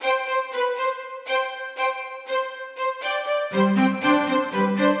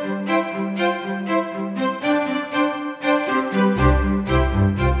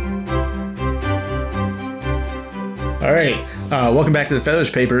Welcome back to the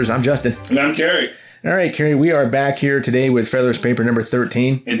Federalist Papers. I'm Justin. And I'm Cary. All right, Cary, we are back here today with Federalist Paper number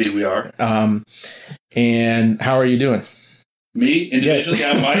 13. Indeed, we are. And how are you doing? Me? Individually,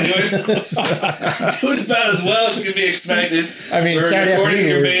 yes. How am I doing? I'm doing about as well as can be expected. I mean, we're recording in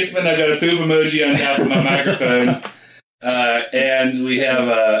your basement. I've got a poop emoji on top of my microphone. And we have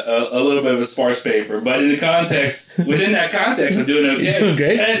a little bit of a sparse paper. But within that context, I'm doing okay. You're doing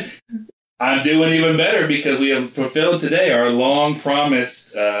great. And I'm doing even better because we have fulfilled today our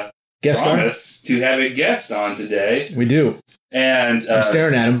long-promised promise to have a guest on today. We do. And I'm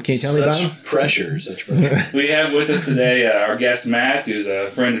staring at him. Can you tell me about him? Such pressure. We have with us today our guest, Matt, who's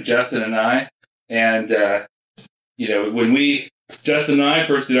a friend of Justin and I. And, when Justin and I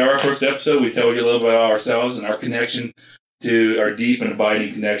first did our first episode, we told you a little bit about ourselves and our connection to our deep and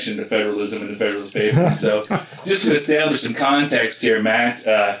abiding connection to federalism and the Federalist Papers. So just to establish some context here, Matt,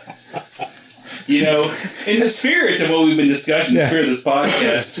 in the spirit of what we've been discussing, the spirit of this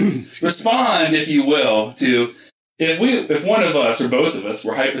podcast, respond, if you will, to if one of us or both of us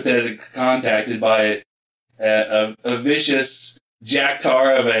were hypothetically contacted by a vicious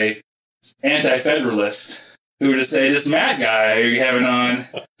jacktar of a anti-federalist who were to say, this Matt guy you're having on,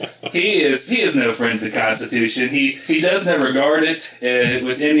 he is no friend to the Constitution. He doesn't regard it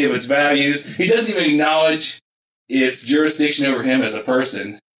with any of its values. He doesn't even acknowledge its jurisdiction over him as a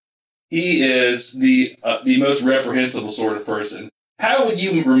person. He is the most reprehensible sort of person. How would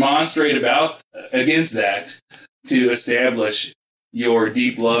you remonstrate against that to establish your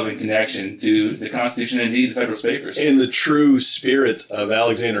deep love and connection to the Constitution and indeed the Federalist Papers? In the true spirit of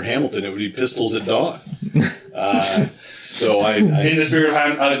Alexander Hamilton, it would be pistols at dawn. In the spirit of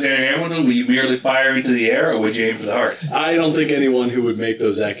Alexander Hamilton, will you merely fire into the air or would you aim for the heart? I don't think anyone who would make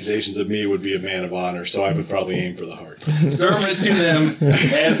those accusations of me would be a man of honor, so I would probably aim for the heart. Service to them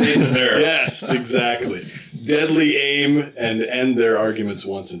as they deserve. Yes, exactly. Deadly aim and end their arguments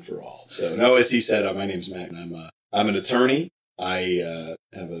once and for all. So, no, as he said, my name's Matt, and I'm an attorney. I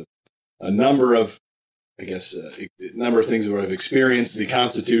have a number of, things where I've experienced the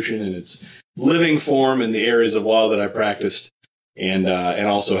Constitution and its living form in the areas of law that I practiced, and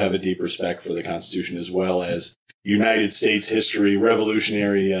also have a deep respect for the Constitution as well as United States history,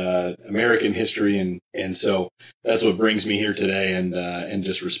 revolutionary American history, and so that's what brings me here today, and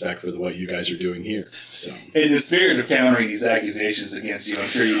just respect for what you guys are doing here. So, in the spirit of countering these accusations against you, I'm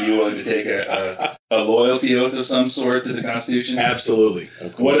sure you'd be willing to take a loyalty oath of some sort to the Constitution? Absolutely,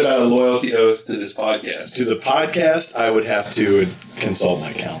 of course. What about a loyalty oath to this podcast? To the podcast, I would have to consult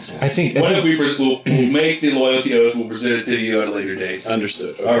my counsel. I think. What if we'll make the loyalty oath? We'll present it to you at a later date.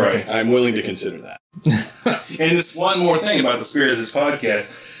 Understood. Okay. All right. I'm willing to consider that. And this one more thing about the spirit of this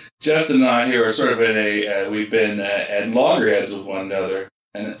podcast. Justin and I here are sort of we've been at loggerheads with one another.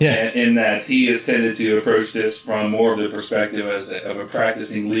 And in that he has tended to approach this from more of the perspective of a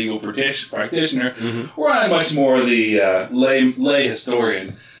practicing legal practitioner, where I'm much more the lay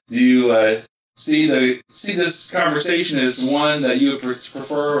historian. Do you see this conversation as one that you would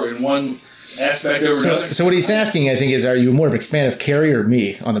prefer in one aspect over another? So what he's asking, I think, is are you more of a fan of Cary or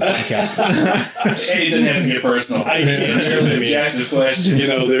me on the podcast? Hey, it doesn't have to get personal. It's a really objective question.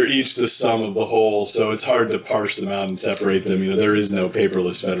 They're each the sum of the whole, so it's hard to parse them out and separate them. There is no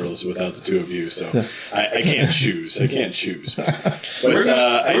paperless Federalist without the two of you, so I can't choose. But we're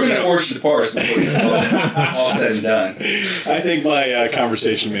going to force you to parse before it's all said and done. I think my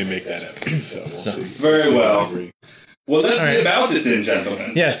conversation may make that evident, so we'll see. Very well. Well, let's be about it then,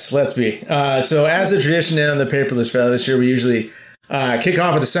 gentlemen. Yes, let's be. So as a tradition on the Paperless Federalist, here we usually kick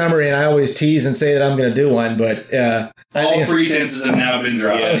off with a summary, and I always tease and say that I'm going to do one, but all pretenses have now been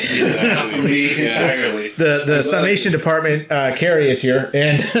dropped. Yes. Entirely. The summation department, Cary is here,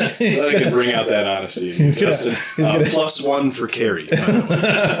 and I can bring out that honesty. Justin, +1 for Cary.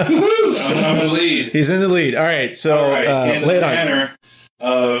 I'm in the lead. He's in the lead. All right, so in the manner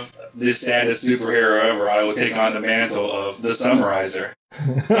of the saddest superhero ever, I will take on the mantle of the summarizer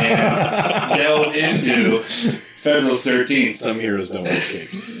and delve into Federalist 13. Some heroes don't wear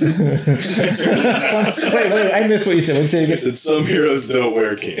capes. Wait, I missed what you said. What did you say again? I said some heroes don't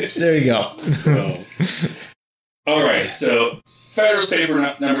wear capes. There you go. All right, so Federalist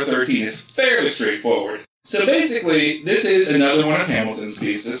Paper number 13 is fairly straightforward. So basically, this is another one of Hamilton's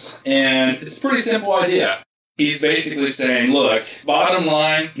pieces, and it's a pretty simple idea. He's basically saying, look, bottom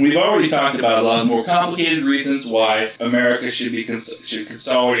line, we've already talked about a lot of more complicated reasons why America should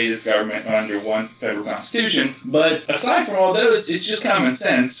consolidate its government under one federal constitution. But aside from all those, it's just common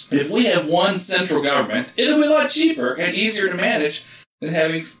sense. If we have one central government, it'll be a lot cheaper and easier to manage than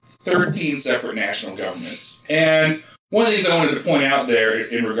having 13 separate national governments. And one of the things I wanted to point out there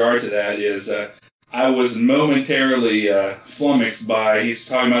in regard to that is I was momentarily flummoxed by, he's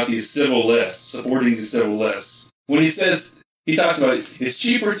talking about these civil lists, supporting these civil lists. When he talks about it's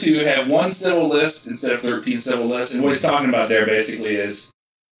cheaper to have one civil list instead of 13 civil lists, and what he's talking about there basically is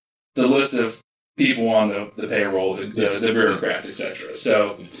the list of people on the payroll, the bureaucrats, etc.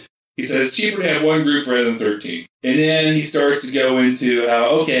 So he says it's cheaper to have one group rather than 13. And then he starts to go into how,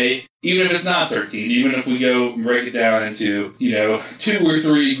 okay, even if it's not 13, even if we go and break it down into, 2 or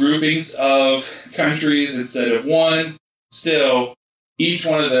 3 groupings of countries instead of one, still, each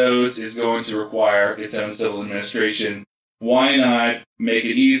one of those is going to require its own civil administration. Why not make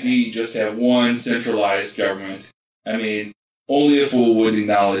it easy, just have one centralized government? I mean, only a fool would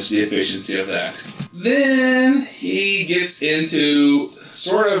acknowledge the efficiency of that. Then he gets into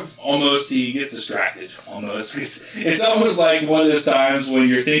he gets distracted almost. It's almost like one of those times when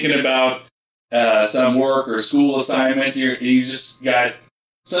you're thinking about some work or school assignment, you just got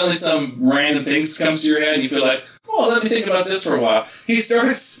suddenly some random things comes to your head and you feel like, oh, let me think about this for a while. He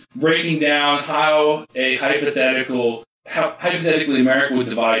starts breaking down how hypothetically America would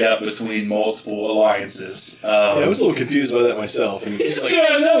divide up between multiple alliances. I was a little confused by that myself. And it's just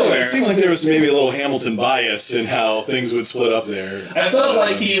out of nowhere. It seemed like there was maybe a little Hamilton bias in how things would split up there. I felt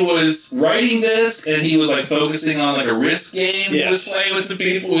like he was writing this and he was like focusing on like a risk game. Yes. He was playing with some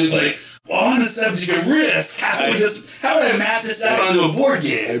people. He was like, on the subject of risk, how would I map this out onto a board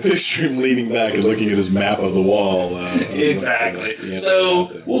game? I picture him leaning back and looking at his map of the wall. Exactly. So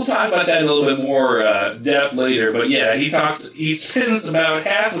we'll talk about that in a little bit more depth later. But yeah, he spends about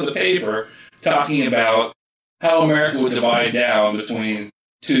half of the paper talking about how America would divide down between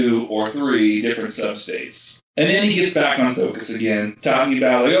 2 or 3 different substates. And then he gets back on focus again, talking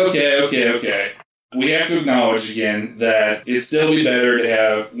about like, okay. We have to acknowledge again that it'd still be better to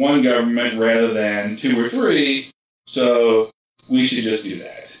have one government rather than 2 or 3, so we should just do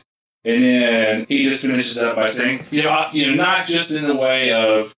that. And then he just finishes up by saying, not just in the way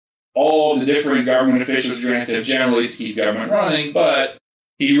of all the different government officials you're going to have generally to keep government running, but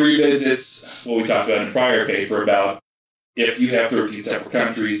he revisits what we talked about in a prior paper about if you have 13 separate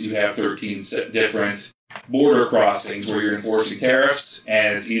countries, you have 13 different border crossings where you're enforcing tariffs,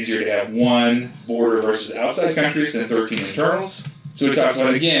 and it's easier to have one border versus outside countries than 13 internals. So he talks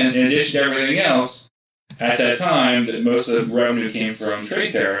about, again, in addition to everything else, at that time, that most of the revenue came from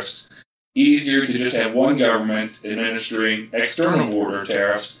trade tariffs, easier to just have one government administering external border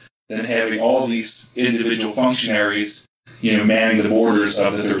tariffs than having all these individual functionaries, manning the borders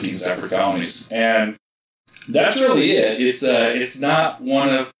of the 13 separate colonies. And that's really it. It's a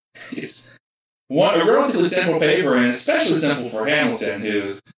relatively simple paper, and especially simple for Hamilton,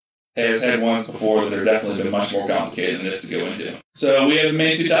 who has had ones before that are definitely been much more complicated than this to go into. So we have the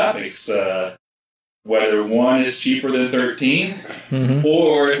main 2 topics, whether one is cheaper than 13,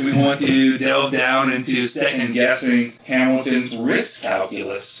 or if we want to delve down into second-guessing Hamilton's risk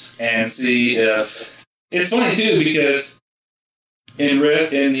calculus and see if... It's funny, too, because in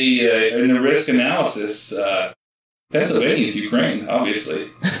the risk analysis, Pennsylvania is Ukraine, obviously.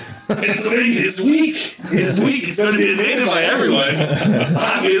 Pennsylvania is weak. It's going to be invaded by everyone.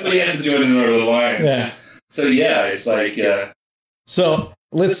 Obviously, it has to join the Northern Alliance. Yeah. So yeah, it's like. So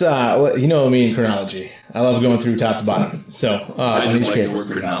let's me in chronology. I love going through top to bottom. So I just like the word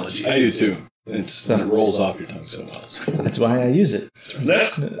chronology. I do too. It rolls off your tongue so well. So. That's why I use it.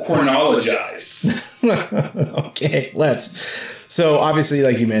 Let's chronologize. Okay, let's. So obviously,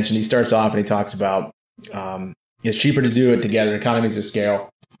 like you mentioned, he starts off and he talks about it's cheaper to do it together, economies of scale,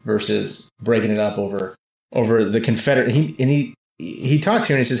 versus breaking it up over the Confederate. He talks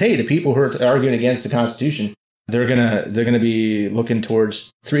here and he says, "Hey, the people who are arguing against the Constitution, they're gonna be looking towards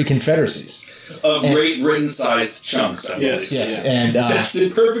 3 confederacies of Great Britain-sized chunks." I believe. Yes, and that's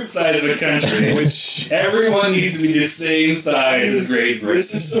the perfect size of a country. Which everyone needs to be the same size as Great Britain.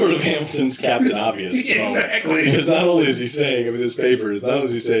 This is sort of Hamilton's Captain Obvious. Exactly. Because not only is he saying, this paper is not only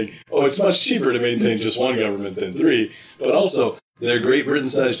is he saying, it's much cheaper to maintain just one government than 3, but also they're Great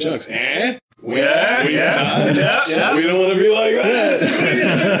Britain-sized chunks. We don't want to be like that.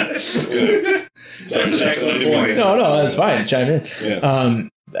 That's an excellent point. No, that's fine. Chime in. Yeah.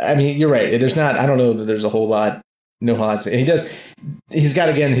 I mean, you're right. I don't know that there's a whole lot. No whole lot. And he's got,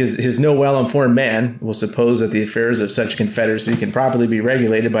 again, his no well-informed man will suppose that the affairs of such confederacy can properly be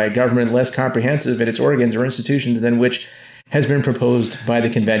regulated by a government less comprehensive in its organs or institutions than which has been proposed by the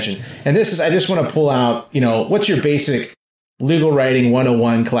convention. And this is, I just want to pull out, what's your basic legal writing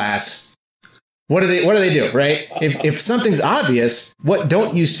 101 class? What do they do, right? If something's obvious, what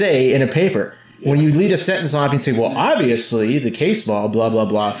don't you say in a paper? when you lead a sentence off and say, well, obviously the case law, blah, blah,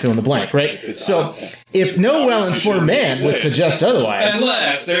 blah, fill in the blank, right? So if no well-informed man would suggest otherwise.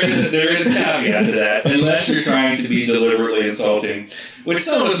 Unless there is a caveat to that, unless you're trying to be deliberately insulting, which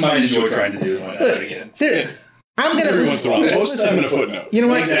some of us might enjoy trying to do. Why not again? I'm going to... Most of the time in a footnote. You know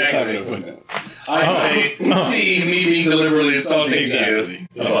what? Exactly. I say, see me being deliberately insulting to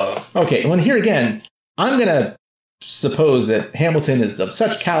you above. Okay, well, here again, I'm going to suppose that Hamilton is of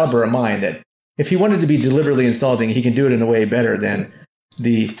such caliber of mind that if he wanted to be deliberately insulting, he can do it in a way better than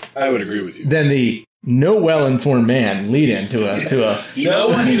the... I would agree with you. Than the no well-informed man lead in to a... No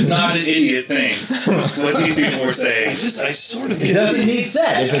one who's not an idiot thinks what these people were saying. I sort of... It doesn't need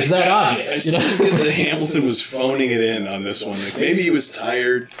said if it's that obvious. I sort of get that Hamilton was phoning it in on this one. Like maybe he was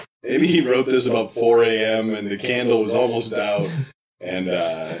tired. Maybe he wrote this about 4 a.m. and the candle was almost out. And,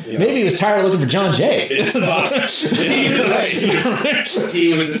 maybe he was tired of looking for John Jay. It's possible.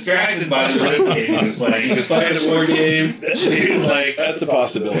 He was distracted by the Blitz game he was playing. He was playing a board game. He was like, that's a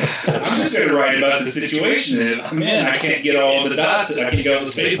possibility. I'm just going to write about the situation. And, man, I can't get all the dots. I can't get all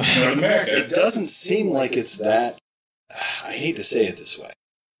the space in North America. It doesn't seem like it's that... I hate to say it this way,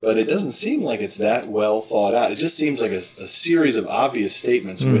 but it doesn't seem like it's that well thought out. It just seems like a series of obvious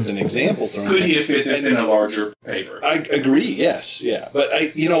statements with an example thrown. Could he have fit this in a larger paper? I agree. Yes, yeah, but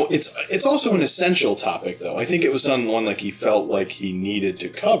it's also an essential topic, though. I think it was one like he felt like he needed to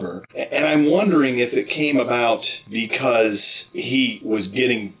cover, and I'm wondering if it came about because he was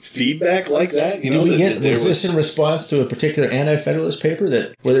getting feedback like that. Was this in response to a particular anti-federalist paper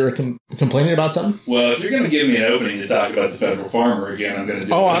where they were complaining about something? Well, if you're going to give me an opening to talk about the federal farmer again, I'm going to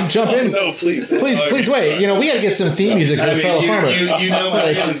do. Oh, I'm jumping. No, please. Please wait. We got to get some theme music for the federal farmer. You know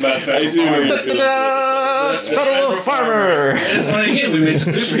my feelings about the federal farmer. Federal farmer. And it's funny, again, we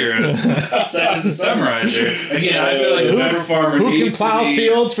mentioned superheroes, such as the Summarizer. Again, I feel like the federal farmer needs to plow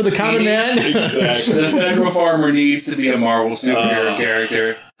fields for the common man. Exactly. The federal farmer needs to be a Marvel superhero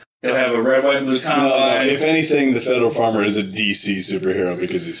character. They'll have a red, white, and blue combine. If anything, the federal farmer is a DC superhero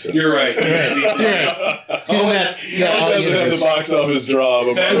because he's so... You're right. He doesn't have the box office draw.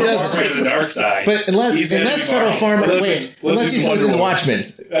 But federal farmer is a dark side. But unless federal farmer... Unless he's Wonder Watchmen.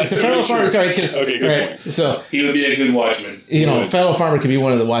 If the federal farmer... Okay, good point. So, he would be a good Watchman. Federal farmer could be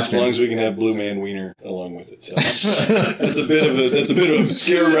one of the Watchmen. As long as we can have Blue Man Wiener along with it. So that's a bit of an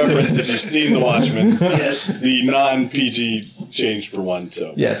obscure reference if you've seen The Watchmen. Yes. The non-PG changed for one,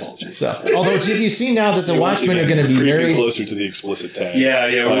 so... Yes. So, although if you see now that the Watchmen are going to be married closer to the explicit tag. Yeah,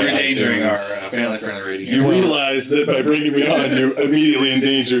 we're endangering our family-friendly rating. You realize that by bringing me on, you immediately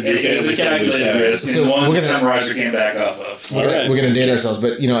endangered your family. It's a calculated risk, and one Summarizer came back off of. All right. We're going to date ourselves,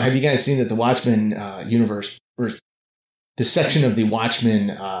 but have you guys seen that the Watchmen universe, or the section of the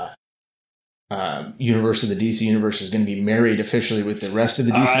Watchmen universe of the DC universe is going to be married officially with the rest of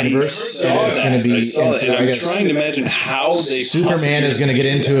the DC universe. I saw that. I'm trying to imagine how they Superman is going to get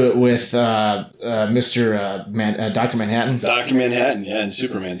into it with Dr. Manhattan. Dr. Manhattan, yeah, and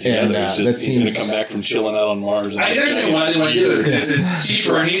Superman together. And, he's going to come back from chilling out on Mars. I understand why they want to do it because it's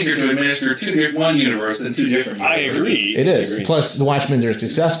cheaper and easier to administer one universe than two different universes. I agree. It is. Plus, the Watchmen are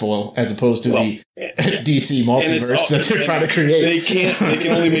successful as opposed to the DC multiverse that they're trying to create. They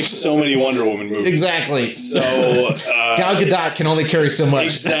can only make so many Wonder Woman movies. Exactly. So Gal Gadot can only carry so much.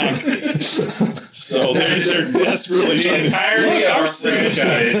 Exactly. So they're desperately trying to... The entirety of our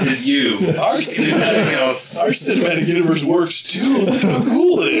franchise is you. Our cinematic universe works too. Look how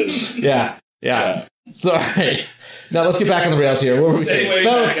cool it is. Yeah. So, all right. Now let's get back on the rails here. What were we saying?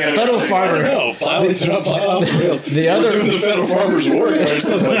 Federal farmer. No, plowing's not plowing off the rails. We're doing the federal farmer's work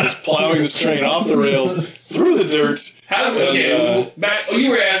ourselves by just plowing this train off the rails through the dirt.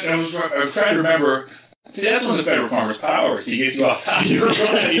 You were asking. I was trying to remember. See, that's one of the federal farmer's powers. He gets you off top. You're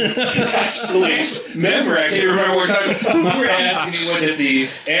right. Actually, remember, I can't remember what we're talking about. You were asking me what if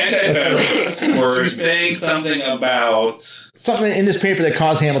the anti-federalists were saying something about... Something in this paper that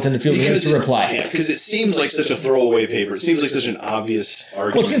caused Hamilton to feel the need to reply. Yeah, because it seems like such a throwaway paper. It seems like such an obvious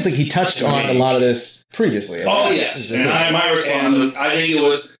argument. Well, it seems like he touched on a lot of this previously. Oh, yes. And my response was, I think it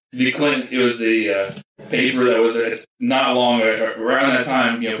was the paper that was not long around that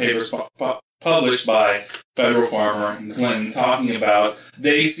time, papers published by Federal Farmer and Clinton talking about,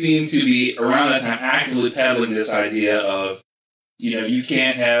 they seem to be, around that time, actively peddling this idea of, you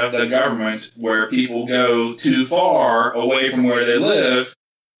can't have the government where people go too far away from where they live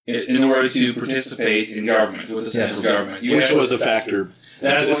in order to participate in government, with the central government. Which was a factor.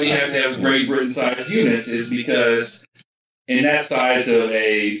 That's why you have to have Great Britain-sized units, is because in that size of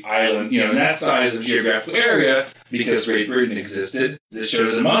a island, in that size of geographical area, because Great Britain existed, this show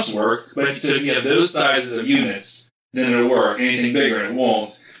doesn't must work, but if you have those sizes of units, then it'll work. Anything bigger, it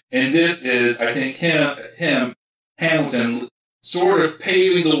won't. And this is, I think, Hamilton, sort of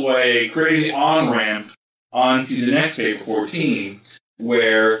paving the way, creating the on-ramp onto the next paper, 14,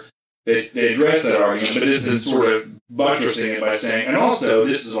 where they address that argument, but this is sort of buttressing it by saying, and also,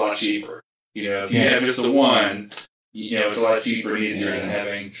 this is a lot cheaper. If you have just the one, it's a lot cheaper and easier than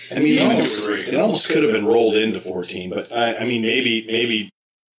having. I mean, it almost could have been rolled into 14, but I mean, maybe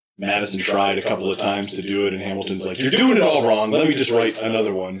Madison tried a couple of times to do it, and Hamilton's like, "You're doing it all wrong. Let me just write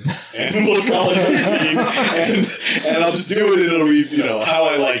another one, and we'll call it 15, and I'll just do it. And it'll be, how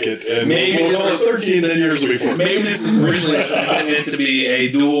I like it, and we'll call it 13. Then yours will be 14." Maybe this is originally meant to be a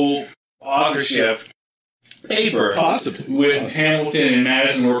dual authorship paper, possibly with Hamilton and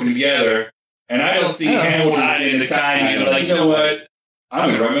Madison working together. And I don't see Hamilton being the kind like, you know what? I'm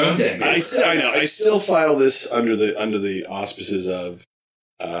going to write my own thing. I know. I still file this under the auspices of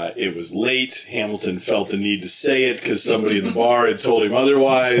it was late. Hamilton felt the need to say it because somebody in the bar had told him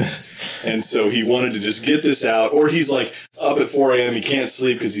otherwise. And so he wanted to just get this out. Or he's like up at 4 a.m. He can't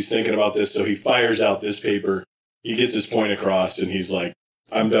sleep because he's thinking about this. So he fires out this paper. He gets his point across and he's like,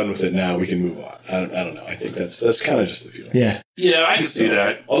 I'm done with it now. We can move on. I don't know. I think that's kind of just the feeling. Yeah, I can see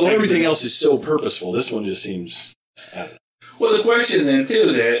that. Although everything else is so purposeful, this one just seems, I don't know. Well, the question then,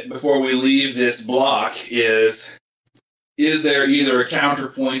 too, that before we leave this block is there either a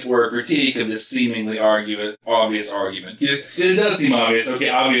counterpoint or a critique of this seemingly obvious argument? It does seem obvious. Okay,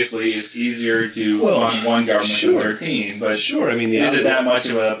 obviously it's easier to fund one government than 13, but I mean, is it that much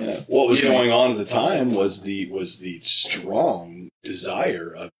of a... What was going on at the time was the strong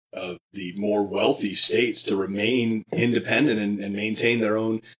desire of the more wealthy states to remain independent and maintain their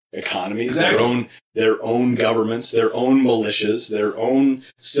own economies, their own governments, their own militias, their own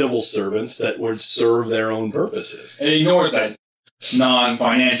civil servants that would serve their own purposes. And it ignores that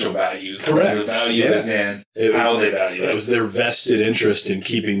non-financial value. Correct. The value is in how they value it. It was their vested interest in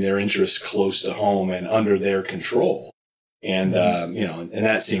keeping their interests close to home and under their control. And, and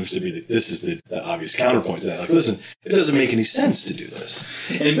that seems to be this is the obvious counterpoint to that. Like, listen, it doesn't make any sense to do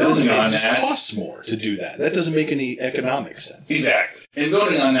this. And building on that, it costs more to do that. That doesn't make any economic sense. Exactly. And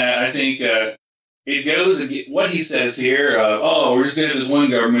building on that, I think it goes, what he says here, we're just going to have this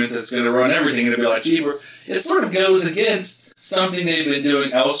one government that's going to run everything and it'll be a lot cheaper. It sort of goes against something they've been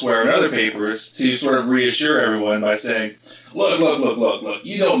doing elsewhere in other papers to sort of reassure everyone by saying, look,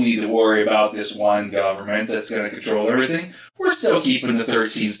 you don't need to worry about this one government that's going to control everything. We're still keeping the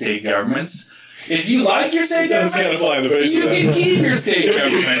 13 state governments. If you like your state government, kind of fly in the face you can keep your state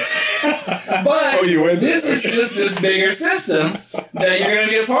government. But this is just this bigger system that you're going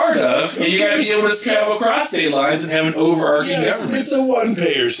to be a part of, and you're going to be able to travel across state lines and have an overarching government. It's a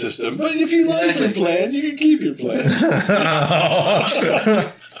one-payer system, but if you like your plan, you can keep your plan.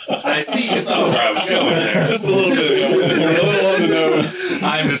 I see you saw where I was going there. Just a little bit. A little on the nose.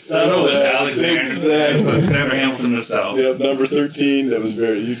 I'm as subtle as Alexander Hamilton himself. Yep, number 13. That was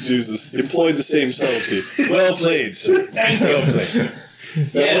employed the same subtlety. Well played, sir. Thank you. Well played.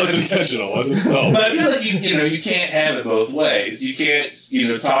 That wasn't intentional, was it? No. But I feel like you can't have it both ways. You can't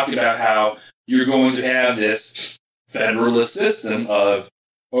talk about how you're going to have this federalist system of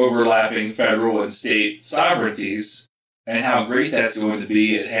overlapping federal and state sovereignties, and how great that's going to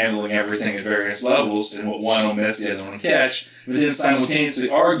be at handling everything at various levels, and what one will miss, the other one will catch, but then simultaneously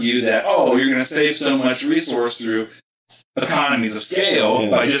argue that, you're going to save so much resource through economies of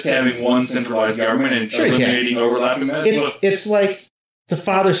scale by just having one centralized government and eliminating overlapping methods. It's like the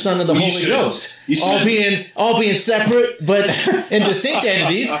Father, Son, and the Holy Ghost, all being separate but in distinct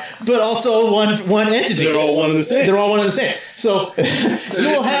entities, but also one entity. They're all one and the same. So you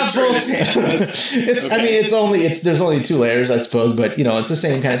will have both. There's only two layers, I suppose, but it's the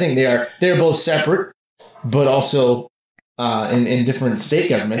same kind of thing. They're both separate, but also in different state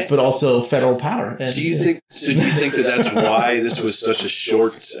governments, but also federal power. And, do you think that that's why this was such a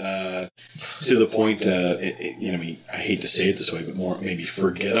short, to the point, I hate to say it this way, but more maybe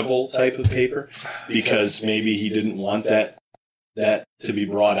forgettable type of paper, because maybe he didn't want that to be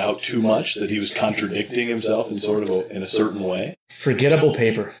brought out too much, that he was contradicting himself in in a certain way? Forgettable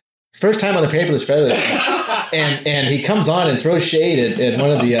paper. First time on the paperless Federalist, and he comes on and throws shade at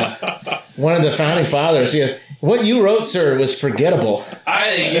one of the founding fathers. He goes, "What you wrote, sir, was forgettable."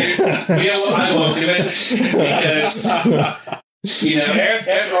 I welcome it because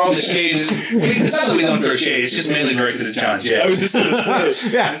after all the shade, it's not that we don't throw shade. It's just mainly directed at John Jay. I was just going to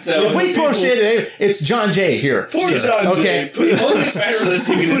say, yeah. So if we throw shade, it's John Jay here. Poor John Jay. The only specialist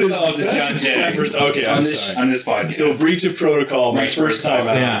who can insult is John Jay. Okay, I'm sorry. On this podcast. So breach of protocol. My first time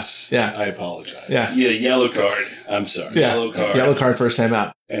out. Yeah. I apologize. Yeah. Yellow card. I'm sorry. Yeah. Yellow card first time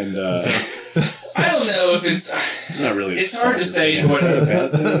out. And I don't know if it's not really. It's hard to say to what.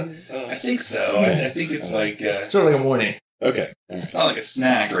 think so. I think it's like sort of like a warning. Okay. Right. It's not like a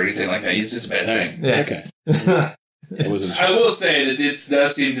snack or anything like that. It's just a bad thing. Yeah. Okay. I will say that it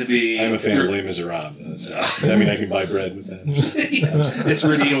does seem to be. I'm a fan of Les Miserables. Does that mean I can buy bread with that? It's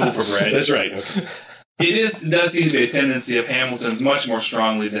redeemable for bread. That's right. Okay. It does seem to be a tendency of Hamilton's much more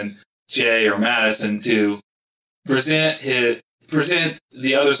strongly than Jay or Madison to present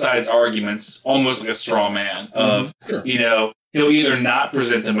the other side's arguments almost like a straw man of, he'll either not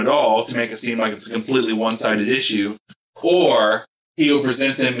present them at all to make it seem like it's a completely one-sided issue, or he'll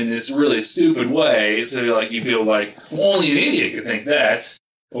present them in this really stupid way, so you feel like only an idiot could think that.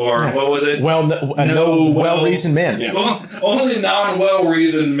 Or what was it? No well-reasoned man. Yeah. Only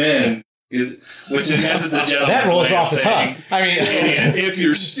non-well-reasoned men. Which in essence the gentleman that rolls off the tongue. I mean, if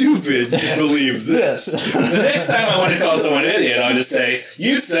you're stupid, you believe this. The next time I want to call someone an idiot, I'll just say,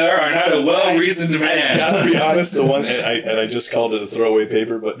 "You, sir, are not a well-reasoned man." I gotta be honest. The one, and I just called it a throwaway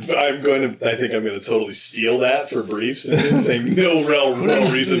paper, but I think I'm going to totally steal that for briefs and saying no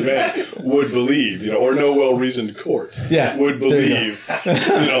well-reasoned man would believe, or no well-reasoned court would believe,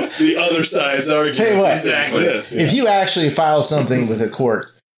 the other side's argument. Tell you what, exactly. If you actually file something with a court.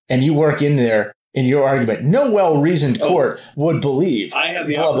 And you work in there in your argument, no well-reasoned court would believe. I have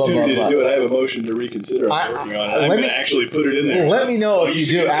the opportunity to do it. I have a motion to reconsider. I'm working on it. I'm going to actually put it in there. Let me know if you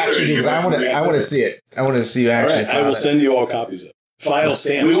do actually do, because I want to see it. I want to see you actually. All right, I will send you all copies of it. File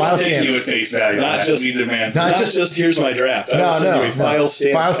stamp. We won't take you at face value. Not just here's my draft. I will send you a file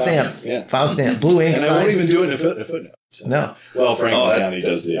stamp. File stamp. Yeah. File stamp. Blue ink. And I won't even do it in a footnote. So. No. Well, Franklin County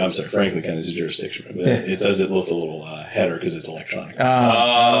does Franklin County is a jurisdiction, but it does it with a little header because it's electronic.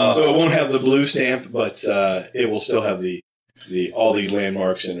 So it won't have the blue stamp, but it will still have all the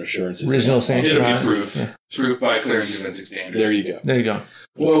landmarks and assurances. Original stamp. It'll be proof. Yeah. Proof by clear and convincing standards. There you go.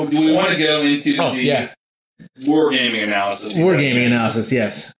 Well, do we want to go into the wargaming analysis? Wargaming analysis,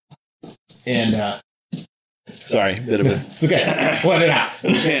 yes. And sorry, bit of a. It's okay. Let it out.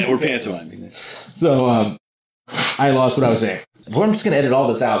 We're pantomiming. So I lost what I was saying. Well, I'm just going to edit all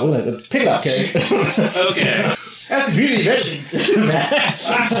this out. Let's pick it up, Cary. Okay. That's the beauty of editing.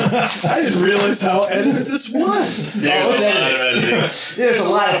 I didn't realize how edited this was. There's a lot of editing.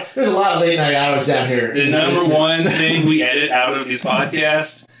 There's a lot of late night hours down here. The number one thing we edit out of these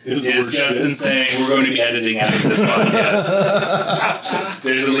podcasts is Justin saying we're going to be editing out of this podcast.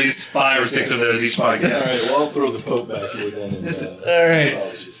 There's at least 5 or 6 of those each podcast. All right, well, I'll throw the Pope back here then. All right.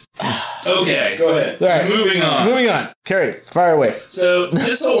 Apologies. Okay. Go ahead. All right. Moving on. Cary, fire away. So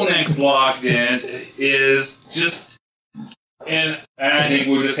this whole next block then is just, and I think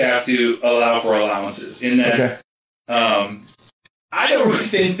we'll just have to allow for allowances in that. Okay. I don't really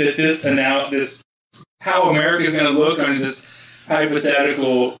think that this how America is going to look under this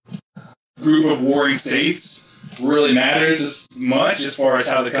hypothetical group of warring states really matters as much as far as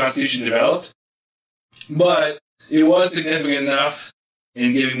how the Constitution developed, but it was significant enough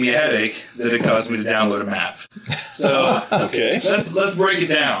in giving me a headache that it caused me to download a map. So let's break it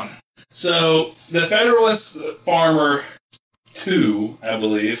down. So the Federalist Farmer 2, I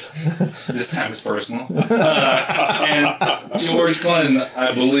believe, this time it's personal, and George Clinton,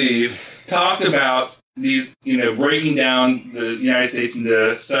 I believe, talked about these, breaking down the United States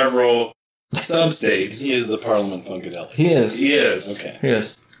into several sub-states. He is the Parliament Funkadelic. He is. Okay. He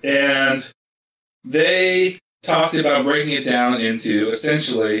is. And they talked about breaking it down into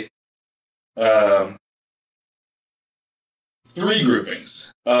essentially 3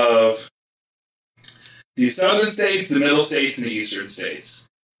 groupings of the southern states, the middle states, and the eastern states.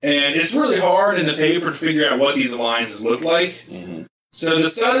 And it's really hard in the paper to figure out what these alliances look like. Mm-hmm. So the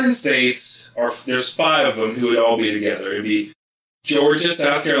southern states, there's 5 of them who would all be together. It would be Georgia,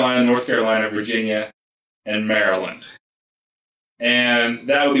 South Carolina, North Carolina, Virginia, and Maryland. And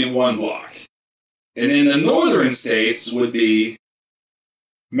that would be one block. And then the northern states would be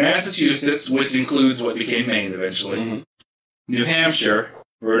Massachusetts, which includes what became Maine eventually, New Hampshire,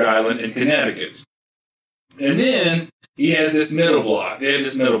 Rhode Island, and Connecticut. And then he has this middle block. They have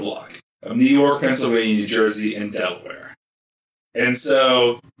this middle block of New York, Pennsylvania, New Jersey, and Delaware. And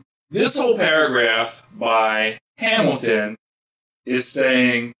so this whole paragraph by Hamilton is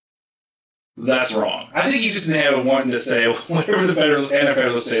saying that's wrong. I think he's just wanting to say whatever the Federalists and the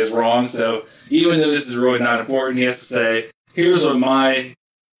Federalists say is wrong. So even though this is really not important, he has to say, here's what my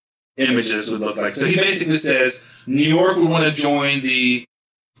images would look like. So he basically says New York would want to join the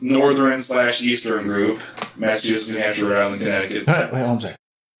northern/eastern group, Massachusetts, New Hampshire, Rhode Island, Connecticut. Wait, I'm sorry.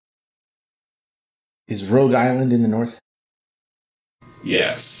 Is Rhode Island in the north?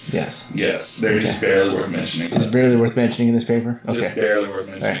 Yes. Yes. Yes. They're just barely worth mentioning. Just barely worth mentioning in this paper? Okay. Just barely worth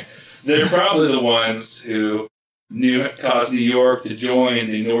mentioning. Right. They're probably the ones who caused New York to join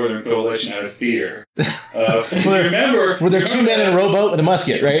the Northern Coalition out of fear. If you remember... Were there two men in a rowboat with a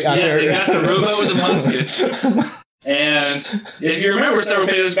musket, right? They got the rowboat with a musket. And if you remember several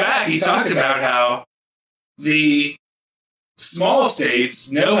pages back, he talked about how the small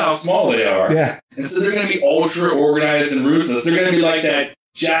states know how small they are. Yeah. And so they're going to be ultra organized and ruthless. They're going to be like that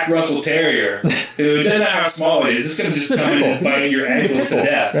Jack Russell Terrier who doesn't know how small he is. It's going to just come in and bite your ankles to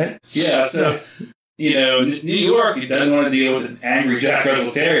death. Right? Yeah, so, New York, he doesn't want to deal with an angry Jack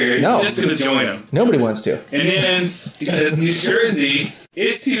Russell Terrier. He's just going to join him. Nobody wants to. And then he says New Jersey,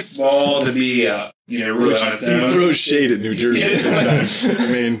 it's too small to be, really on its own. He throws shade at New Jersey sometimes.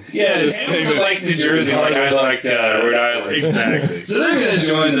 Hamilton likes New Jersey like I like Rhode Island. Exactly. So they're going to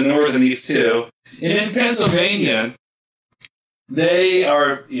join the North and East too. And in Pennsylvania, they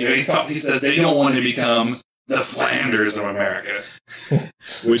are, he says they don't want to become the Flanders of America.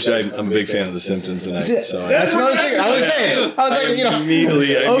 Which I'm a big fan of The Simpsons, and that's what I was thinking. I was like,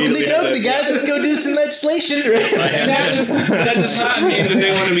 immediately, guys, let's go do some legislation. And that does not mean that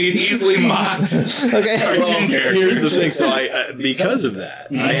they want to be an easily mocked cartoon character. Here's the thing. So because of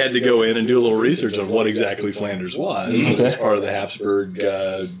that, I had to go in and do a little research on what exactly Flanders was. It was part of the Habsburg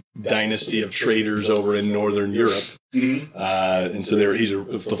dynasty of traders over in Northern Europe. And so it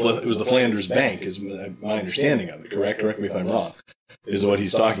was the Flanders Bank, is my understanding of it. Correct me if I'm wrong. Is what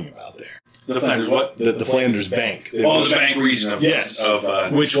he's talking about there. The Flanders what? The Flanders Bank. The bank region of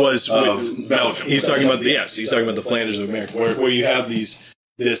which was Belgium. He's talking about the Flanders of America, where you have this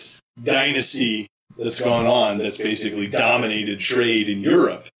dynasty that's gone on that's basically dominated trade in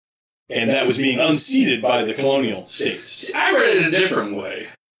Europe, and that was being unseated by the colonial states. I read it a different way.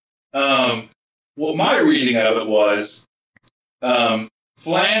 My reading of it was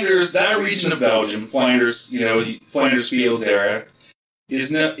Flanders, that region of Belgium, Flanders, Flanders Fields area,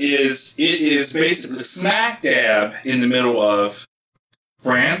 is basically smack dab in the middle of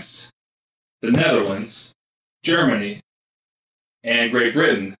France, the Netherlands, Germany, and Great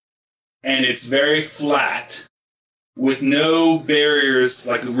Britain. And it's very flat, with no barriers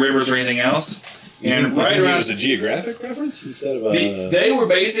like rivers or anything else. And right around, it was a geographic reference instead of they were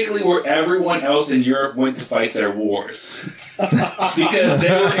basically where everyone else in Europe went to fight their wars. Because they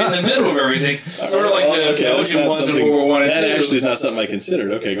were in the middle of everything, sort of like the Belgian was in World War I and II. That actually is not something I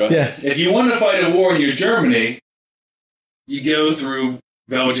considered. Okay, go ahead. Yeah. If you wanted to fight a war in your Germany, you go through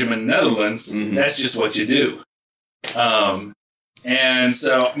Belgium and Netherlands. That's just what you do. And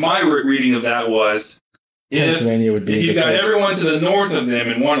so my reading of that was, if you got everyone to the north of them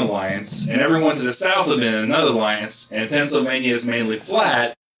in one alliance, and everyone to the south of them in another alliance, and Pennsylvania is mainly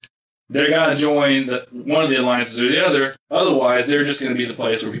flat, they're going to join one of the alliances or the other. Otherwise, they're just going to be the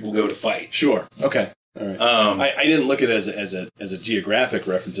place where people go to fight. Sure. Okay. All right. I didn't look at it as a geographic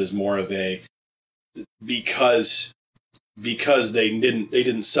reference, as more of a because they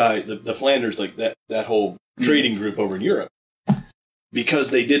didn't side the Flanders, like that whole trading group over in Europe.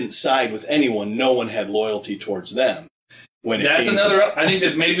 Because they didn't side with anyone, no one had loyalty towards them. That's another. I think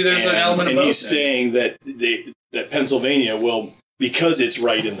that maybe there's an element of both. And he's saying that Pennsylvania will, because it's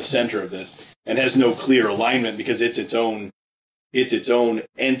right in the center of this and has no clear alignment, because it's its own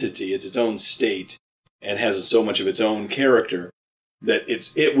entity, it's its own state, and has so much of its own character, that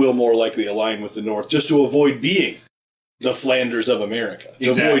it will more likely align with the North, just to avoid being the Flanders of America,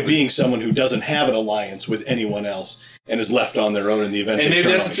 to avoid being someone who doesn't have an alliance with anyone else and is left on their own in the event. And maybe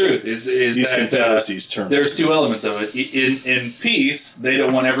that's the truth. Is these that confederacies turn? There's two elements of it. In peace, they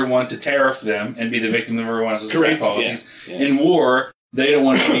don't want everyone to tariff them and be the victim of everyone else's trade policies. Yeah. In war, they don't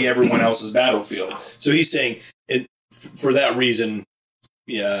want to be everyone else's battlefield. So he's saying, for that reason,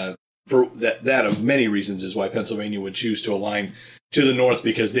 for that of many reasons, is why Pennsylvania would choose to align to the North,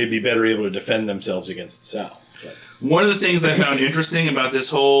 because they'd be better able to defend themselves against the South. One of the things I found interesting about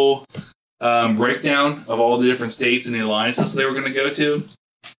this whole breakdown of all the different states and the alliances they were going to go to,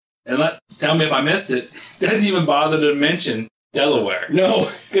 and tell me if I missed it, didn't even bother to mention Delaware. No.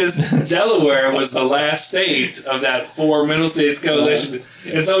 Because Delaware was the last state of that 4 Middle States coalition.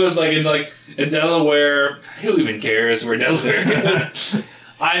 And so it was in Delaware, who even cares where Delaware goes?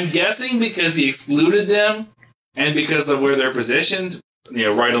 I'm guessing because he excluded them and because of where they're positioned,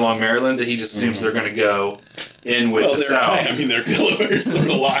 right along Maryland, that he just assumes they're going to go in with the South. They're Delaware's sort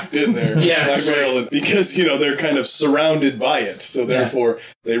of locked in there. Like Maryland, because, they're kind of surrounded by it. So therefore,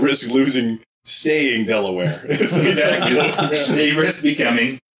 they risk staying Delaware. Exactly. They risk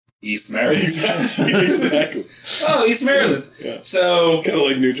becoming East Maryland. Exactly. Oh, East Maryland. Yeah. So kind of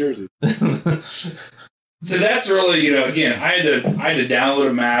like New Jersey. So that's really, again, I had to download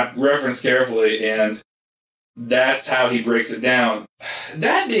a map, reference carefully, and that's how he breaks it down.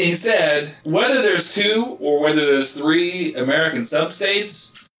 That being said, whether there's 2 or whether there's 3 American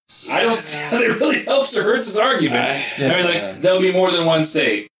substates, I don't see how that really helps or hurts his argument. I mean, like, there'll be more than one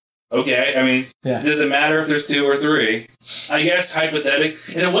state. Okay, I mean, does it matter if there's 2 or 3? I guess hypothetic.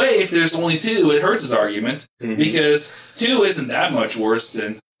 In a way, if there's only 2, it hurts his argument because 2 isn't that much worse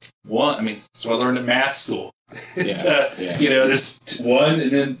than 1. I mean, that's what I learned in math school. You know, there's 1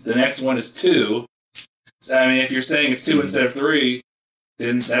 and then the next one is 2. So, I mean, if you're saying it's 2 instead of 3,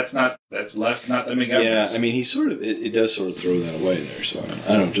 then that's less, not that many governments. Yeah, I mean, he sort of, it does sort of throw that away there. So,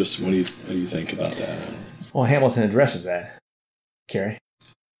 I don't know, just what do you think about that? Well, Hamilton addresses that, Cary.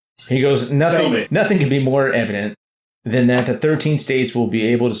 He goes, nothing can be more evident than that the 13 states will be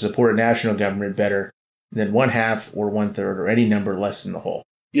able to support a national government better than 1/2 or 1/3 or any number less than the whole.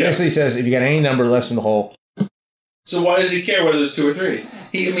 Yeah. Basically, he says if you got any number less than the whole. So why does he care whether it's 2 or 3?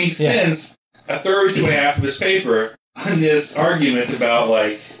 He spends a third to a half of his paper on this argument about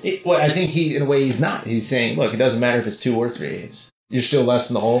like. Well, I think in a way he's not. He's saying, look, it doesn't matter if it's 2 or 3. You're still less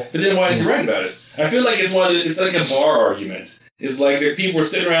than the whole. But then why is he right about it? I feel like it's like a bar argument. It's like people are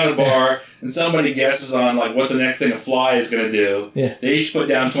sitting around a bar and somebody guesses on like what the next thing a fly is going to do. Yeah. They each put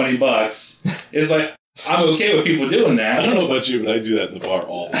down $20. It's like, I'm okay with people doing that. I don't know about you, but I do that in the bar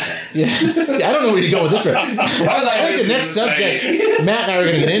all the time. I don't know where to go with this. I think the next subject Matt and I are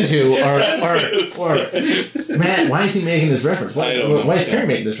going to get into are Matt, why is he making this reference? Why is Cary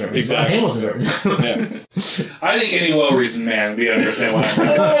making this reference? Exactly. Hamilton's reference. I think any well-reasoned man would understand why I'm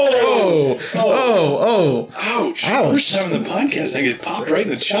Ouch. First time in the podcast, I get popped right in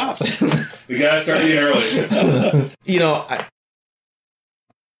the chops. We got to start eating early. You know,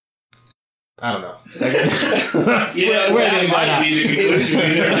 I don't know. That might be the conclusion we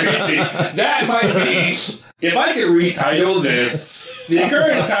never reach. That might be. If I could retitle this, the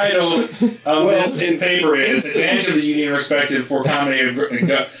current title of this paper is "Advantage of the Union and Respect for Economy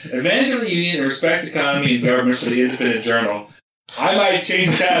Advantage of the Union and Respect Economy and Government for the Independent Journal." I might change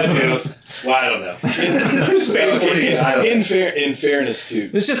the title to, well, I don't know. In fairness to...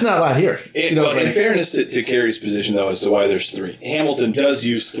 There's just not a lot here. In fairness to Cary's position, though, as to why there's 3. Hamilton does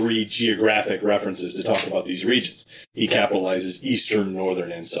use 3 geographic references to talk about these regions. He capitalizes Eastern,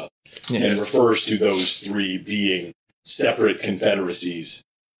 Northern, and Southern. Yes. And refers to those 3 being separate confederacies.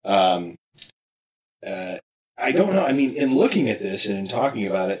 I don't know. I mean, in looking at this and in talking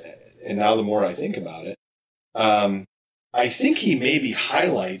about it, and now the more I think about it, I think he maybe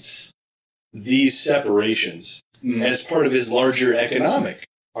highlights these separations as part of his larger economic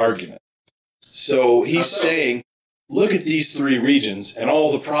argument. So he's saying, look at these 3 regions and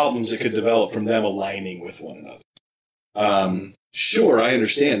all the problems that could develop from them aligning with one another. Sure, I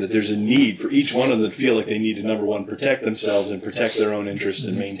understand that there's a need for each one of them to feel like they need to, number one, protect themselves and protect their own interests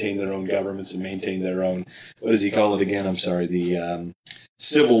and maintain their own governments and maintain their own, what does he call it again? I'm sorry, the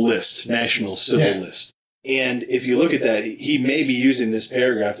civil list, national civil list. And if you look at that, he may be using this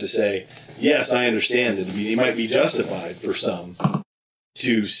paragraph to say, yes, I understand that he might be justified for some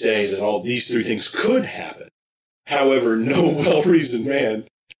to say that all these 3 things could happen. However, no well-reasoned man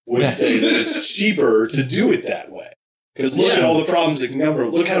would say that it's cheaper to do it that way. Because look at all the problems it can cover.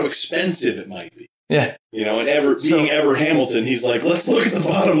 Look how expensive it might be. Yeah. You know, and being Hamilton, he's like, let's look at the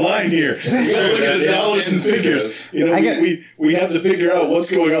bottom line here. We gotta look at the dollars and figures. You know, we have to figure out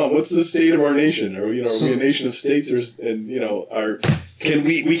what's going on. What's the state of our nation? Are we a nation of states, we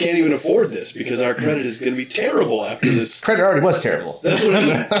can't even afford this because our credit is going to be terrible after this. Credit already was terrible. That's what I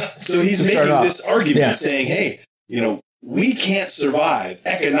mean. So he's making this argument saying, hey, we can't survive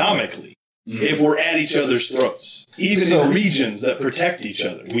economically if we're at each other's throats. Even in regions that protect each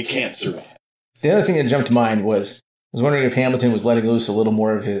other, we can't survive. The other thing that jumped to mind was, I was wondering if Hamilton was letting loose a little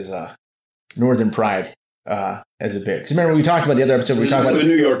more of his northern pride as a bit. Because remember, we talked about the other episode, we talked about the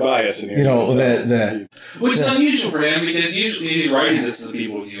New York bias in here. Which is unusual for him, because usually he's writing this to the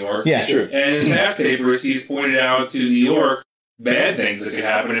people of New York. Yeah, true. And in past papers, he's pointed out to New York bad things that could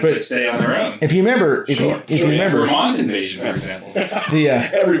happen if they stay on their own. If you remember, Vermont invasion, for example.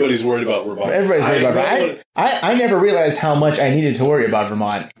 Everybody's worried about Vermont. Everybody's worried about Vermont. I never realized how much I needed to worry about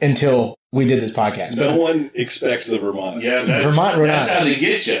Vermont until we did this podcast. No one expects the Vermont. Yeah, that's how they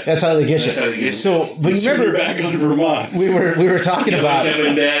get you. That's how they get you. So, but you remember, back on Vermont. We were talking about it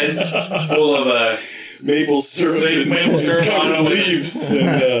in bed, full of maple syrup on leaves,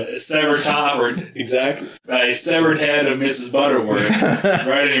 and severed top, or exactly a severed head of Mrs. Butterworth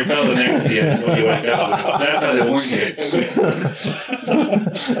right in your pillow next to you when you wake up. That's how they warn you.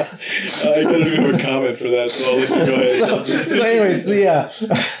 I couldn't have a comment for that, so I'll let you go ahead. So anyways, a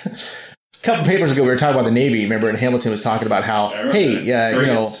couple papers ago we were talking about the Navy. Remember, and Hamilton was talking about how, hey,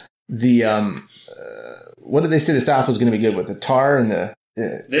 what did they say the South was going to be good with? The tar and the...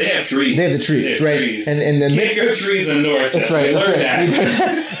 They have trees. They have the trees, right? Trees. And the can't grow trees in the north. That's right.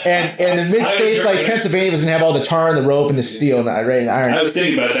 And the mid states like Pennsylvania was going to have all the tar and the rope and the steel and the iron. I was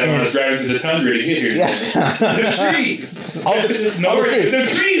thinking about that when I was driving through the tundra to get here. Yeah. The trees. All the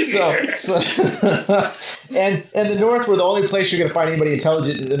trees here. And the north were the only place you're going to find anybody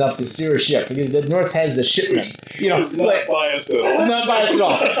intelligent enough to steer a ship, because the north has the shipmen. It's not biased at all. Not biased at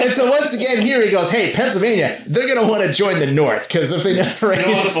all. And so once again, here he goes, hey, Pennsylvania, they're going to want to join the north, because if they never... All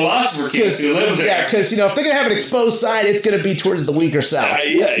the philosopher kids who live there. Yeah, because, if they're going to have an exposed side, it's going to be towards the weaker south.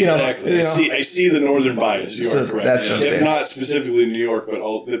 Exactly. I see the northern bias. You are correct. That's if not specifically New York, but the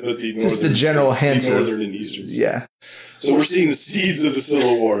northern... Just the general hints. The northern and eastern states. Yeah. So we're seeing the seeds of the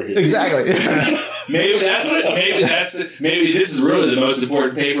Civil War here. Exactly. Maybe this is really the most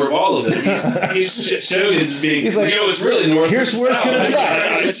important paper of all of them. He's showed it as being, he's like, it's really north. Here's where it's going to be.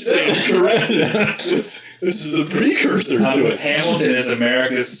 I stand corrected. This is a precursor to it. Hamilton is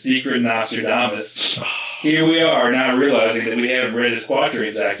America's secret Nostradamus. Here we are, now realizing that we haven't read his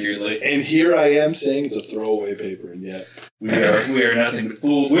quatrains accurately. And here I am saying it's a throwaway paper, and yet we are nothing but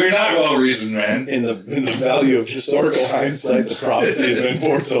fools. We're not well reasoned, man. In the value of historical hindsight, the prophecy has been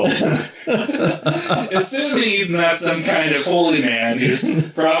foretold. Assuming he's not some kind of holy man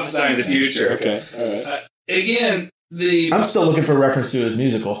who's prophesying the future. Okay, all right. Again, I'm still looking for a reference to his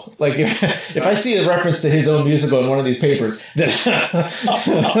musical. Like, if I see a reference to his own musical in one of these papers, then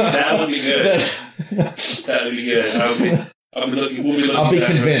that would be good. That would be good. I'll be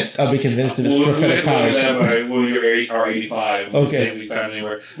convinced of his prophetic powers. When we are 85. Okay. See if we found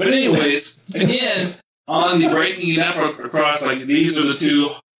anywhere. But anyways, again, on the breaking it up across, like, these are the two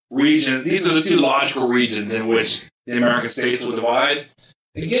logical regions in which the American states will divide.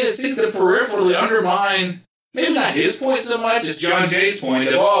 Again, it seems to peripherally undermine, maybe not his point so much as John Jay's point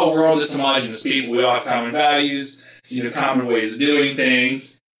that, we're all this homogenous people, we all have common values, common ways of doing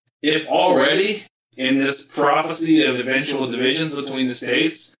things. If already in this prophecy of eventual divisions between the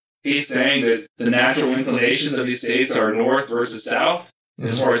states, he's saying that the natural inclinations of these states are north versus south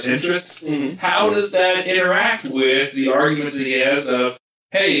as far as interests, how does that interact with the argument that he has of,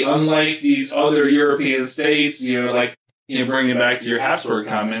 hey, unlike these other European states, bringing it back to your Habsburg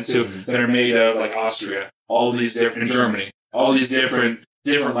comments, that are made of, like, Austria, all these different, Germany, all these different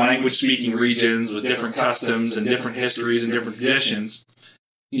language-speaking regions with different customs and different histories and different traditions.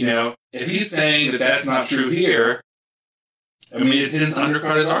 If he's saying that that's not true here, it tends to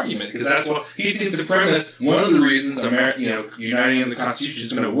undercut his argument, because that's what he seems to premise. One of the reasons uniting in the Constitution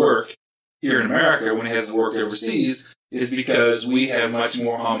is going to work here in America when it hasn't worked overseas is because we have much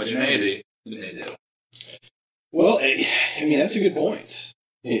more homogeneity than they do. Well, that's a good point.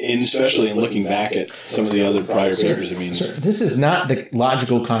 Especially in looking back at some of the other prior papers. Sir, this is not the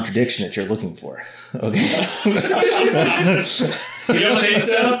logical contradiction that you're looking for. Okay. You don't think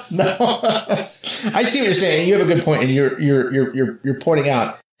so? No. I see what you're saying. You have a good point, and you're pointing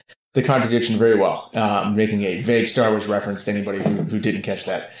out the contradiction very well, making a vague Star Wars reference to anybody who didn't catch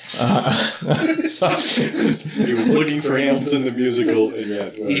that. He was looking for Hamilton the musical, and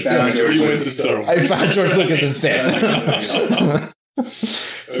yet he went to Star Wars. I found George Lucas instead.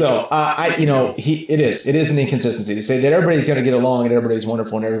 So, it is an inconsistency to say that everybody's going to get along and everybody's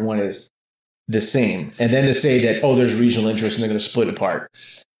wonderful and everyone is the same, and then to say that, there's regional interest and they're going to split apart.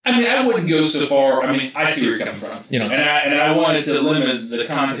 I wouldn't go so far. I see where you're coming from. And I wanted to limit the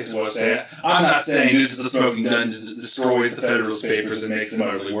context of what I was saying. I'm not saying this is the smoking gun that destroys the Federalist Papers and makes them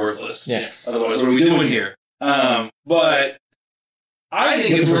utterly worthless. Yeah. Otherwise, what are we doing here? But I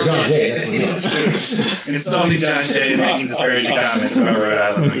think it's worth John Jay. insulting John Jay and making disparaging comments about Rhode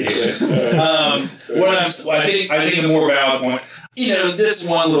Island litigation. I think the more valid point, this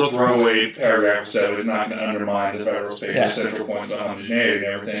one little throwaway paragraph or so is not going to undermine the Federalist Papers' central points on homogeneity and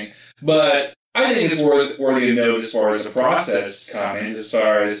everything. But I think it's worthy of note as far as a process comment, as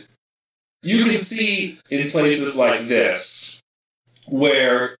far as you can see in places like this,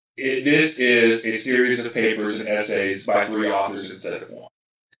 where this is a series of papers and essays by 3 authors instead of 1.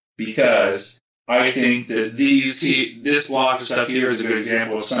 Because I think that this block of stuff here is a good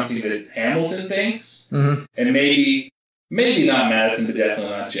example of something that Hamilton thinks, and maybe not Madison, but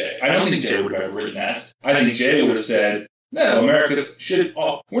definitely not Jay. I don't think Jay would have ever written that. I think Jay would have said, no, America's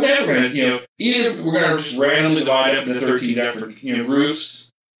we're never going to, either we're going to just randomly divide up into 13 different,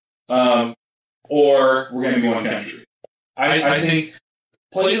 groups, or we're going to be one country. I think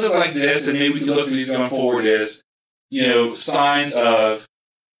places like this, and maybe we can look at these going forward, is, signs of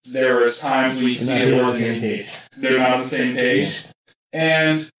there is times we can see they're not on the same page.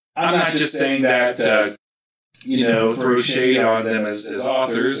 And I'm not just saying that throw shade on them as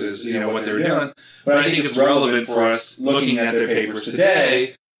authors, as, what they were doing. But I think it's relevant for us looking at their papers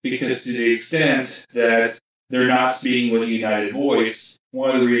today, because to the extent that they're not speaking with a united voice,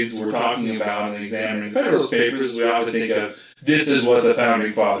 one of the reasons we're talking about and examining Federalist papers is we often think of this is what the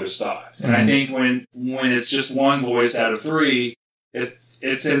Founding Fathers thought. And I think when it's just one voice out of three, it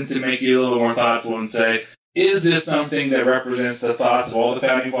tends to make you a little more thoughtful and say, is this something that represents the thoughts of all the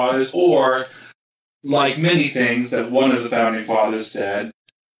Founding Fathers? Or, like many things that one of the Founding Fathers said,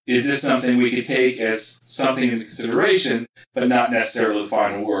 is this something we could take as something into consideration, but not necessarily the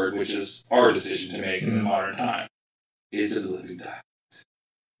final word, which is our decision to make in the modern time? Is it a living document?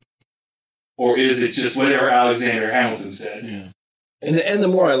 Or is it just whatever Alexander Hamilton said? Yeah. And the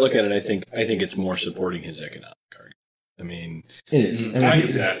more I look at it, I think it's more supporting his economic argument. I mean, it is. I can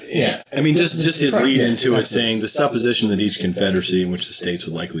see that. Yeah. I mean, just his lead into it, saying the supposition that each confederacy in which the states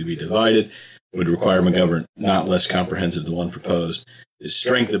would likely be divided would require a government not less comprehensive than one proposed is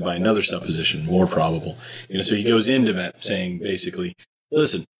strengthened by another supposition, more probable. So he goes into that saying, basically,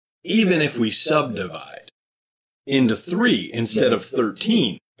 listen, even if we subdivide into 3 instead of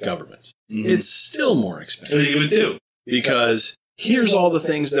 13 governments, it's still more expensive. Even 2. Because here's all the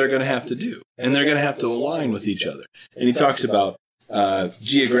things they're going to have to do, and they're going to have to align with each other. And he talks about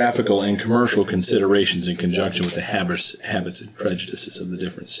geographical and commercial considerations in conjunction with the habits and prejudices of the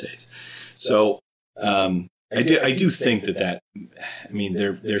different states. So I do think that I mean,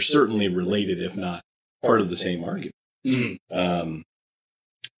 they're certainly related, if not part of the same argument. Mm-hmm.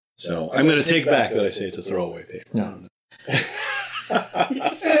 So I'm going to take back that I say it's a throwaway paper. No.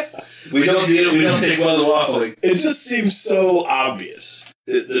 We don't take well to waffling. It just seems so obvious.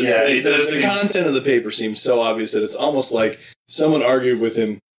 The content of the paper seems so obvious that it's almost like someone argued with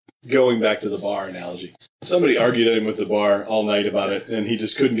him, going back to the bar analogy. Somebody argued at him with the bar all night about it, and he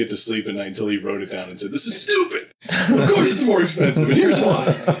just couldn't get to sleep at night until he wrote it down and said, "This is stupid. Of course it's more expensive, and here's why."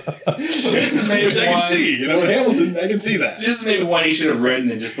 This is maybe which I can see. Hamilton, I can see that. This is maybe one he should have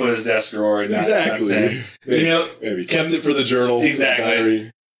written and just put in his desk drawer. And exactly. Maybe kept it for the journal. Exactly.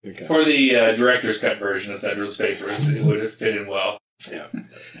 Okay. For the director's cut version of Federalist Papers, it would have fit in well. Yeah.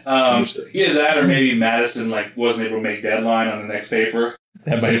 Either that, or maybe Madison wasn't able to make deadline on the next paper.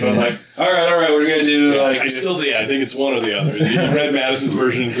 That might have been all right, what are we gonna do? Yeah, I think it's one or the other. He read Madison's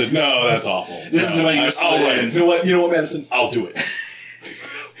version and said, "No, that's awful." This is when you just I'll win. You know what, Madison? I'll do it.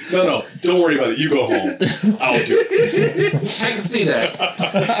 No, don't worry about it. You go home. I'll do it. I can see that. All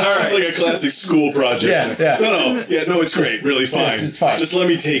right. It's like a classic school project. Yeah. No, it's great. Really fine. It's fine. Just let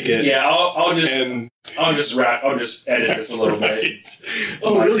me take it. Yeah, I'll just edit this a little bit.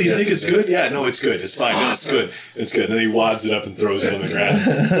 Oh, really? You think it's good? Yeah, no, it's good. It's fine. Awesome. It's good. And then he wads it up and throws it on the ground.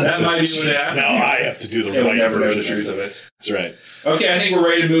 That might be what happened. Now I have to do the right we'll never version. know the truth of it. That's right. Okay, I think we're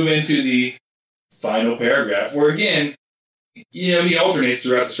ready to move into the final paragraph, where again, he alternates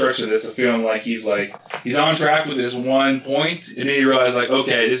throughout the structure of this, of feeling like he's on track with this one point, and then he realizes,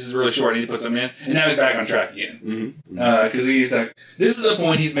 okay, this is really short, I need to put something in, and now he's back on track again. Because he's like, this is a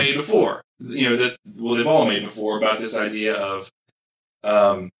point he's made before, they've all made before, about this idea of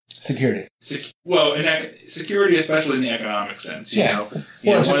security. Security, especially in the economic sense.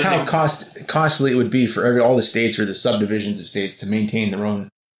 Just how costly it would be for all the states or the subdivisions of states to maintain their own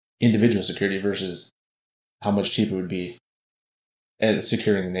individual security versus how much cheaper it would be at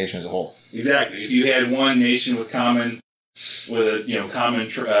securing the nation as a whole. Exactly. If you had one nation with common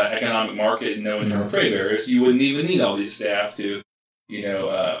economic market and no internal trade barriers, you wouldn't even need all these staff to,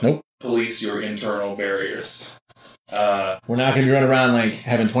 police your internal barriers. We're not going to run around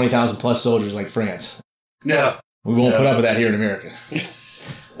having 20,000 plus soldiers like France. No. We won't put up with that here in America.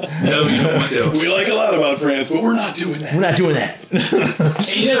 No, you don't want to. We like a lot about France, but we're not doing that. We're not doing that.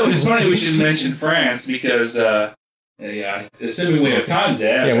 And, it's funny we should mention France because, assuming we have time to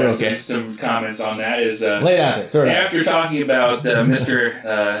have some comments on that, is lay it out there. After talking about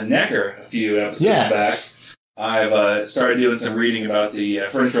Mr. Necker a few episodes back, I've started doing some reading about the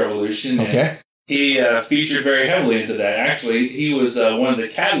French Revolution. Okay. And he featured very heavily into that. Actually, he was one of the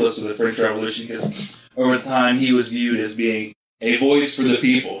catalysts of the French Revolution because over time he was viewed as being a voice for the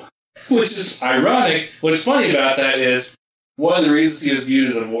people, which is ironic. What's funny about that is one of the reasons he was viewed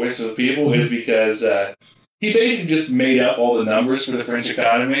as a voice for the people is because he basically just made up all the numbers for the French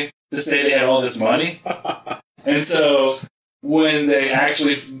economy to say they had all this money. And so when they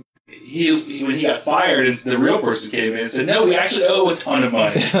actually, when he got fired and the real person came in and said, "No, we actually owe a ton of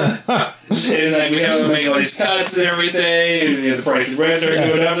money." And we have to make all these cuts and everything, and the price of rent are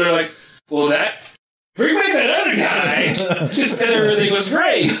going up. They're like, "Well, bring back that other guy. Just said everything was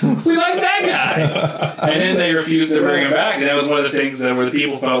great. We like that guy." And then they refused to bring him back. And that was one of the things where the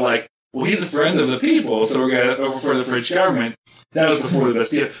people felt like well, he's a friend of the people, so we're going to overthrow the French government. That was before the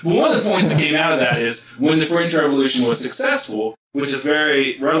Bastille. But one of the points that came out of that is when the French Revolution was successful, which is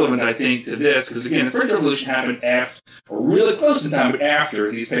very relevant, I think, to this, because again, the French Revolution happened after, or really close in time, but after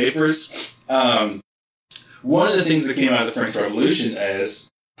these papers. One of the things that came out of the French Revolution is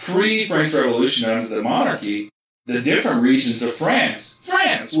pre-French Revolution under the monarchy, the different regions of France,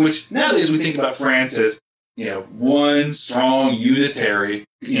 which nowadays we think about France as, one strong unitary,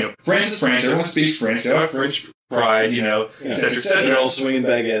 France is French, everyone speaks French, they have French pride, et cetera, et cetera. They're all swinging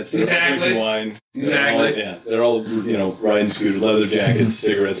baguettes, drinking wine. Exactly. They're all riding scooter, leather jackets,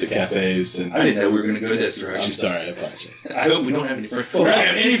 cigarettes at cafes. And I didn't know we were going to go this direction. I'm sorry, I apologize. I hope we don't have any French. We don't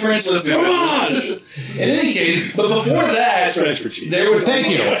have any French listeners. Come on! In any case, but before that, French for cheese. There was Thank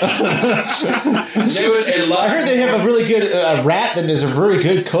you. There was a lot. I heard they have a really good rat that is a very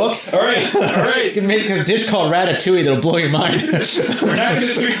good cook. All right. You can make a dish called ratatouille that'll blow your mind. We're not going to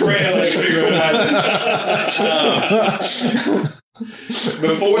speak French like Figaro Island.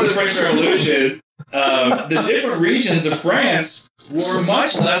 Before the French Revolution, the different regions of France were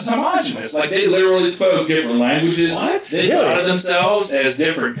much less homogenous. Like, they literally spoke different languages. What? They thought of themselves as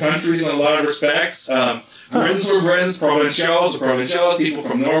different countries in a lot of respects. Britons were Britons, Provençals were Provençals, people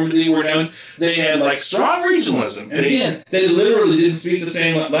from Normandy were known. They had, strong regionalism. And again, they literally didn't speak the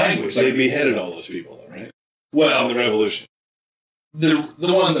same language. They beheaded all those people, though, right? Well, in the Revolution. The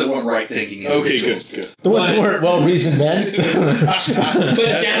ones that weren't right thinking. Okay, good. The ones that weren't well-reasoned men.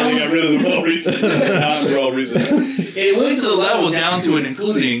 But down, got rid of the well-reasoned. Now they're all reasoned. It went to the level down to and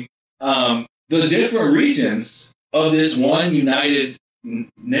including the different regions of this one united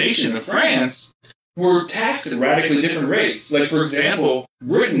nation of France were taxed at radically different rates. Like, for example,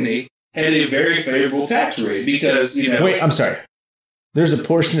 Brittany had a very favorable tax rate because, Wait, I'm sorry. There's a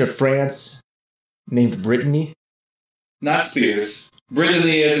portion of France named Brittany? Not Spears.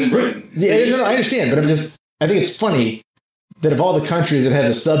 Brittany as in Britain. Yeah, no, I understand, but I think it's funny that of all the countries that have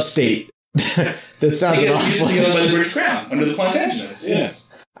a sub-state, that sounds because it used to be owned by the awful. British Crown under the Plantagenets. Yeah.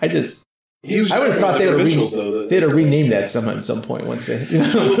 I would have thought they would have renamed that at some point once they.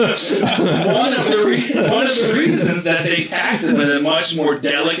 One of the reasons that they taxed them at a much more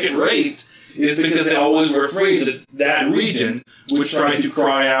delicate rate is because they always were afraid that that region would try to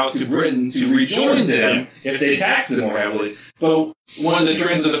cry out to Britain to rejoin them if they taxed them more heavily. But one of the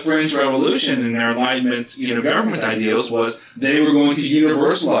trends of the French Revolution and their Enlightenment, government ideals was they were going to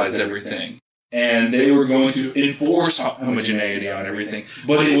universalize everything. And they were going to enforce homogeneity on everything.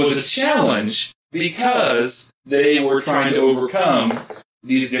 But it was a challenge because they were trying to overcome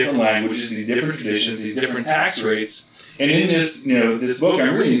these different languages, these different traditions, these different tax rates. And in this, this book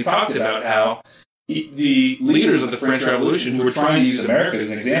I'm reading, he talked about how the leaders of the French Revolution who were trying to use America as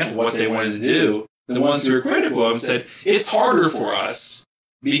an example of what they wanted to do, the ones who were critical of it said, it's harder for us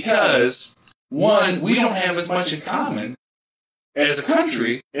because, one, we don't have as much in common as a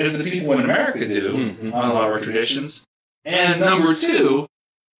country as the people in America do on a lot of our traditions. And number two,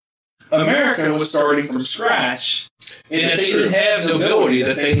 America was starting from scratch, and that they didn't have nobility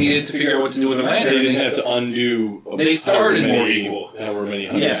that they needed to figure out what to do with their land. They didn't have to undo. They started more equal. However many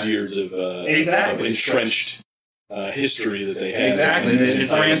hundreds years of entrenched history that they had. Exactly, and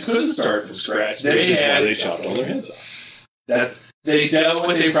France couldn't start from scratch. Which is why they chopped all their heads off. They dealt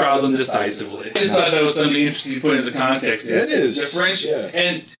with a problem decisively. I just thought that was something interesting to put into context. It is. The French,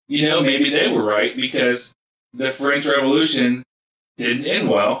 and maybe they were right because the French Revolution didn't end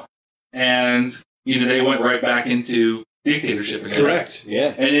well. And, they went right back into dictatorship again. Correct,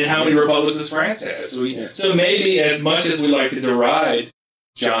 yeah. And then how many republics does France have? So maybe as much as we like to deride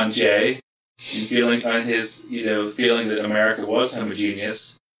John Jay and feeling that America was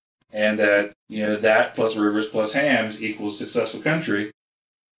homogeneous and that, that plus rivers plus hams equals successful country,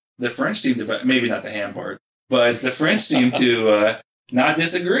 the French seem to, maybe not the ham part, but the French seem to not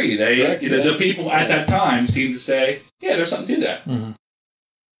disagree. The people at that time seem to say, yeah, there's something to that. Mm-hmm.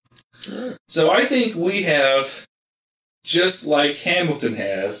 So I think we have, just like Hamilton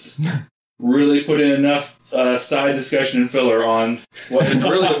has, really put in enough side discussion and filler on what is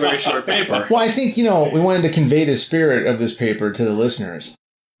really a very short paper. Well, I think, we wanted to convey the spirit of this paper to the listeners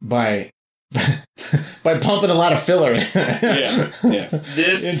by pumping a lot of filler into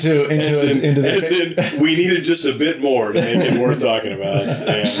we needed just a bit more to make it worth talking about.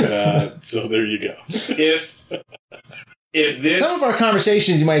 And so there you go. If this, some of our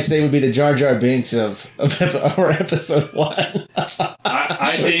conversations, you might say, would be the Jar Jar Binks of our episode 1.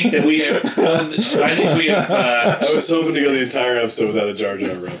 I think that we have. I was hoping to go the entire episode without a Jar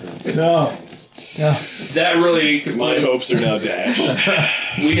Jar reference. No. That really. My hopes are now dashed.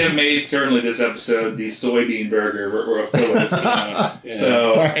 we have made certainly this episode the soybean burger of Phyllis.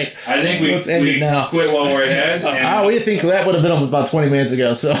 So Sorry. I think we quit while we're ahead. We think that would have been about 20 minutes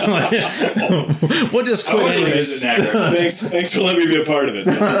ago. So we'll just quit. Thanks for letting me be a part of it.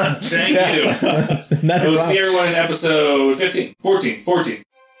 Thank you. We'll see everyone in episode 14.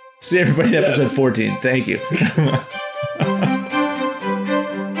 See everybody in episode 14. Thank you.